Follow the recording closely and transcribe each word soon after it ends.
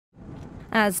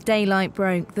As daylight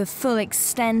broke, the full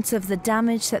extent of the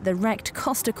damage that the wrecked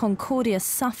Costa Concordia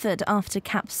suffered after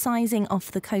capsizing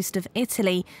off the coast of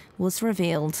Italy was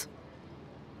revealed.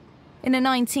 In a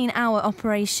 19-hour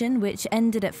operation, which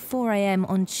ended at 4 a.m.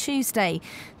 on Tuesday,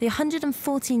 the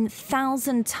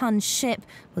 114,000-ton ship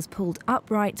was pulled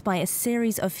upright by a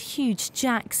series of huge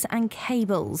jacks and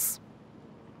cables.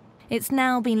 It's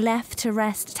now been left to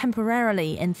rest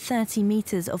temporarily in 30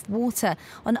 metres of water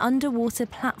on underwater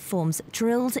platforms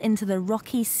drilled into the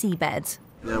rocky seabed.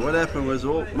 Yeah, what happened was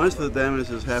most of the damage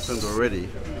has happened already.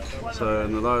 So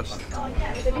in the last,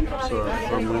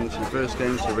 from when she first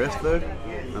came to Respo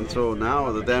until now,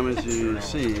 the damage you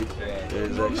see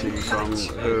is actually from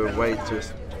her weight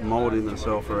just moulding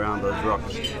itself around those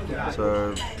rocks.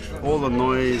 So all the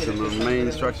noise and the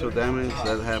main structural damage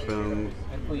that happened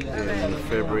in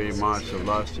February, March of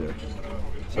last year.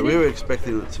 So we were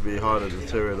expecting it to be harder to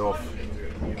tear it off,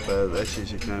 but actually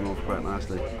she came off quite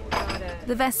nicely.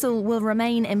 The vessel will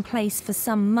remain in place for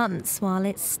some months while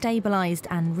it's stabilised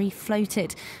and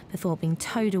refloated before being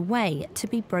towed away to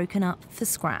be broken up for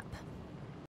scrap.